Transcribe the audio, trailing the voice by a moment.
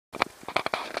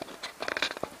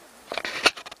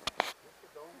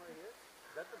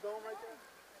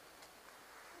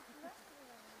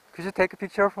Could you take a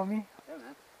picture for me? Yeah,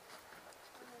 man.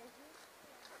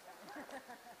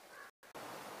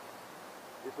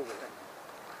 This over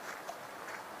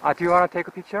there. Do you want to take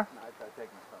a picture? No, I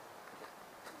take myself.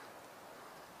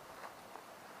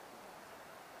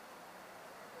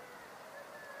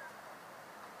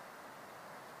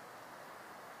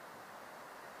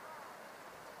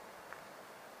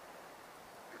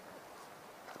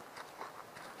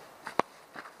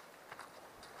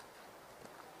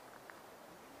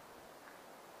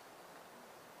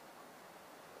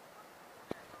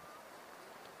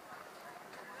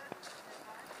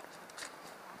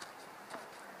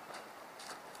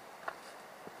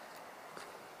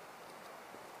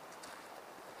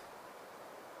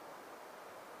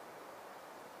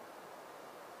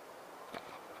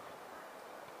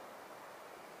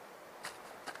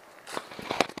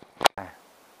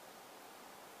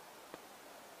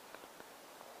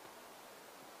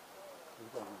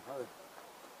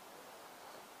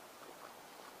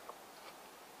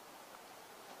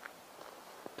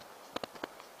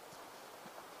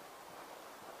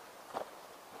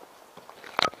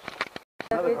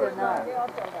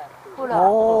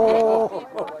 Oh,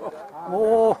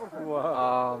 oh,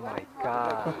 oh my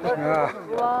God! Yeah.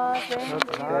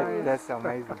 That's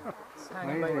amazing.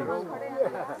 Amazing.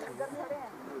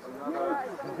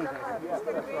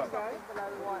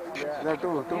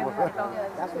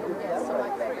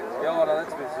 Ja, maar dat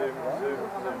is weer zoom.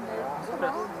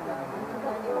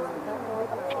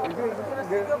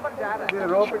 De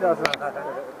rope dat is.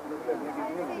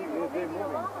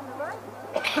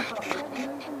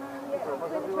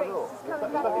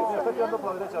 Está tirando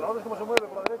por la derecha, ¿no? ¿Ves cómo se mueve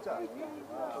por la derecha?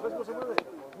 ¿Ves cómo se mueve?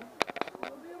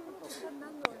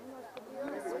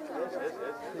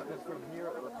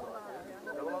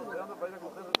 Tirando para ir a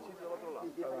coger el sitio del otro lado.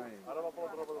 Ahora va por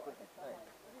otro lado.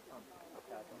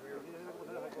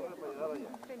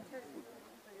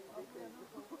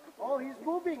 Oh, he's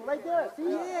moving right there. See?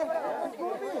 Yeah, he's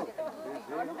moving.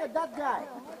 Look at that guy.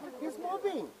 He's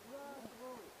moving.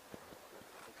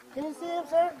 Can you see him,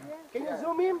 sir? Can you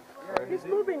zoom in? He's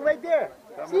moving right there.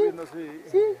 See?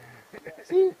 See?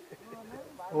 See?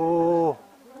 Oh.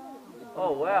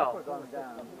 Oh, wow.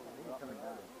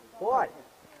 What?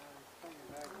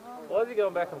 Why is he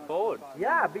going back and forward?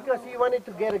 Yeah, because he wanted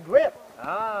to get a grip.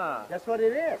 Ah. That's what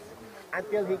it is.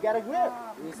 Until he got a grip.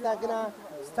 He's not gonna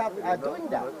stop doing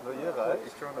that.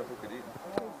 He's trying to hook it in.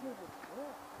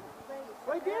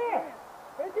 Right there.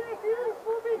 Right there, see? He's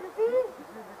moving, you see?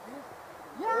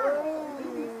 Yeah.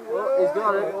 Oh, he's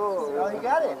got it. Oh, he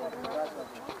got it.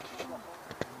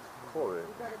 Poor him.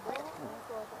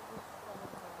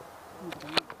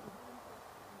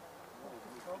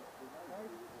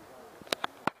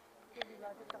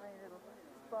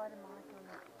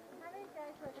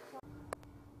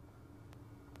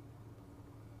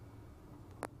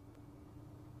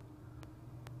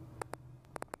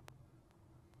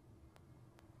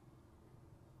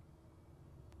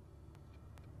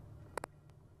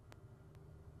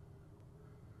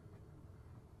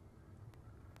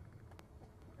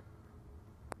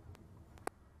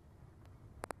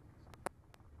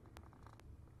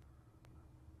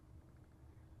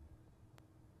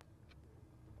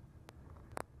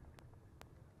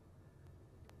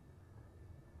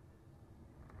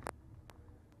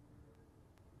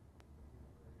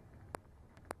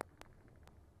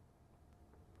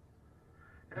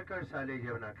 And of course, ladies and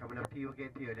gentlemen, coming up to you again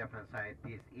to your left-hand side,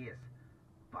 this is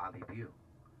Valley View.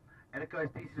 And of course,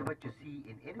 this is what you see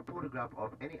in any photograph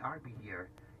of any RV here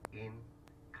in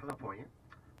California.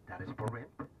 That is for rent.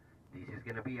 This is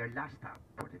going to be your last stop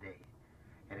for the day.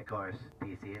 And of course,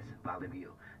 this is Valley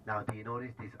View. Now, do you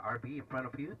notice this RV in front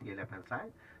of you to your left-hand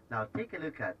side? Now, take a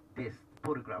look at this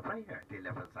photograph right here to your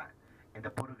left-hand side. And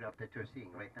the photograph that you're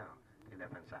seeing right now to your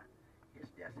left-hand side is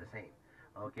just the same.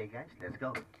 Okay, guys, let's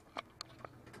go.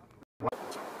 Oh,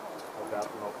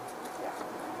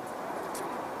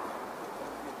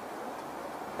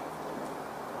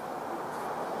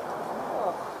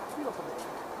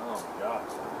 God.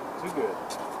 Too good.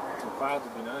 The clouds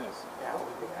would be nice. Yeah,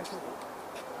 would be excellent.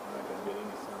 I'm not going to get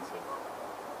any sunset.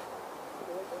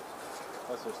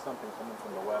 Unless there's something coming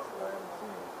from the west that I haven't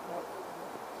seen.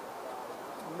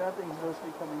 Nothing's supposed to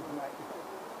be coming from like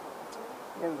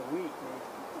the end of the week, maybe.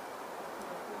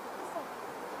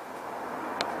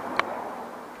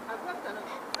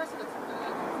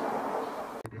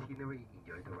 The scenery,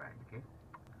 enjoy the ride, okay?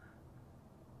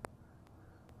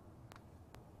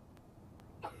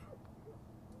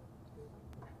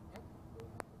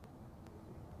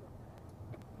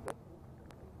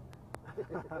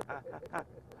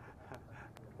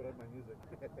 Put on my music.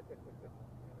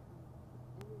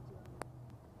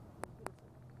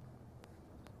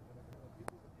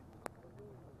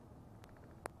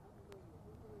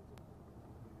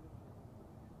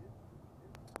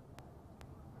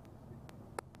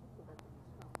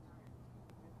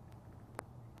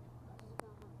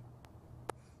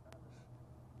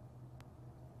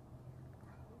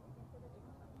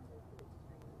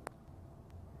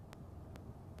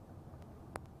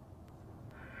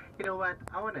 You know what?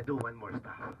 I want to do one more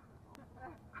stop.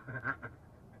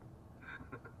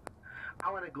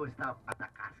 I want to go stop at the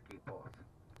Cascade Falls.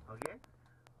 Okay?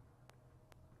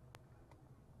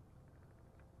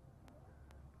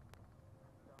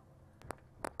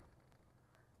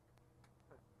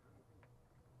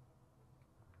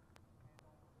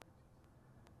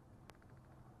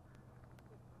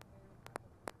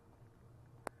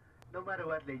 No matter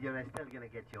what, Legion, I'm still gonna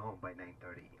get you home by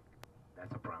 9:30.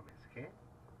 That's a promise, okay?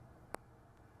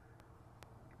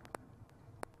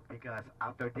 Because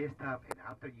after this stop and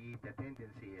after you eat, the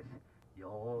tendency is you're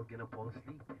all gonna fall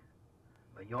asleep.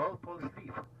 When you all fall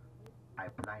asleep, I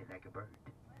fly like a bird.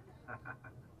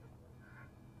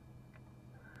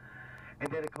 And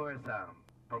then of course,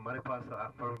 from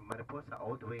Mariposa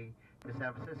all the way to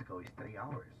San Francisco is 3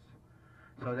 hours.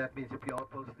 So that means if you all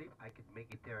fall asleep, I could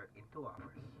make it there in 2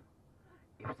 hours.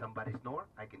 If somebody snore,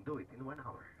 I can do it in 1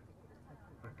 hour.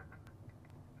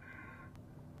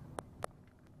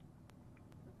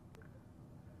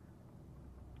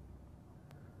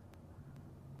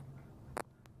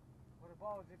 What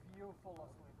about if you fall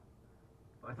asleep?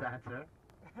 What's that, sir?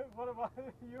 What about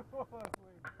if you fall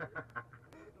asleep?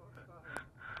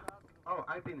 Oh,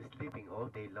 I've been sleeping all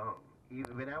day long.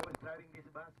 Even when I was driving this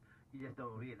bus, you just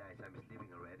don't realize I'm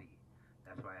sleeping already.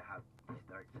 That's why I have these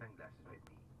dark sunglasses with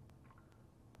me.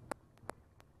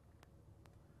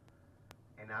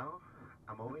 And now,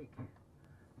 I'm awake.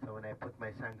 So when I put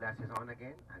my sunglasses on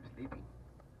again, I'm sleeping.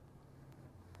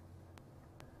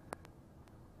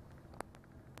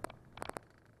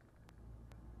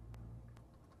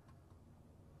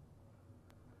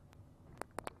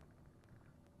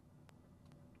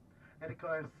 And of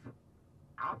course,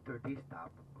 after this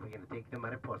stop, we're going to take the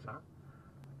Mariposa.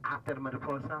 After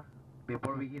Mariposa,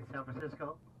 before we hit San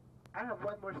Francisco, I have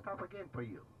one more stop again for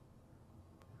you.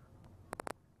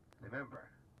 Remember,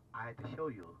 I had to show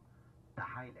you the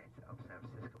highlights of San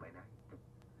Francisco by night.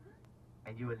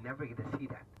 And you will never get to see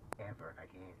that ever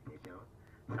again, you know.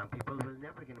 Some people will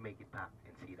never going to make it back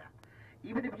and see that.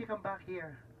 Even if you come back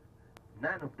here,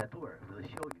 none of the tour will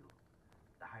show you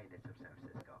the highlights of San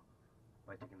Francisco.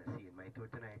 What you're going to see in my tour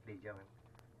tonight, ladies and gentlemen,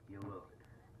 you will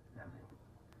love it.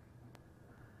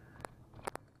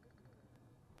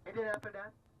 And then after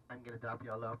that, I'm going to drop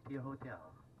you all off to your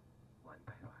hotel, one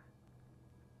by one.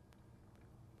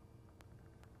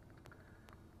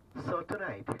 So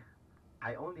tonight,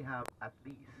 I only have at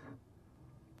least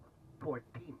 14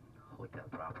 hotel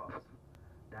drop-offs.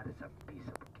 That is a piece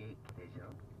of cake, ladies and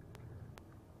gentlemen.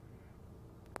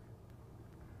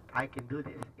 I can do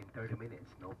this in 30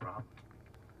 minutes, no problem.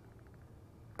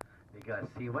 Because,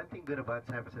 see, one thing good about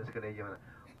San Francisco, ladies and gentlemen,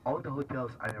 all the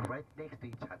hotels are right next to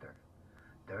each other.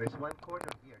 There is one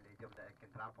corner here, ladies and gentlemen, that I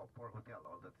can drop off 4 hotels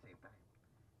all at the same time.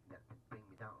 That will bring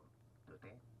me down to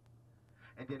 10.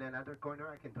 And then another corner,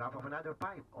 I can drop off another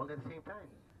 5 all at the same time.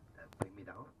 That will bring me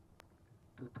down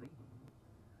to 3.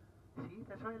 See,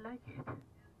 that's why I like it.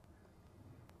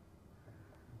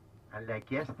 Unlike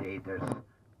yesterday, there's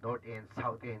North End,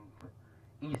 South End,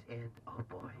 East End. Oh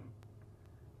boy.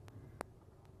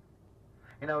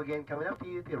 And now again, coming up to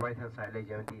you to the right hand side,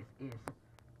 ladies and gentlemen, this is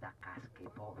the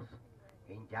Cascade Falls.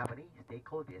 In Japanese, they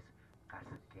call this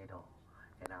Cascado.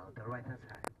 And now the right hand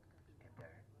side, and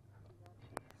there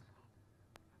she is.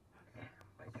 And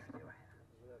right there, the right.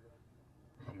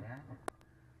 See that?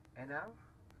 And now,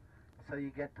 so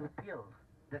you get to feel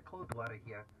the cold water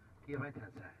here to your right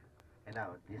hand side. And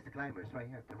now, these climbers right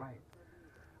here to the right.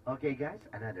 Okay guys,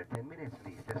 another 10 minutes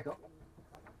please, let's go.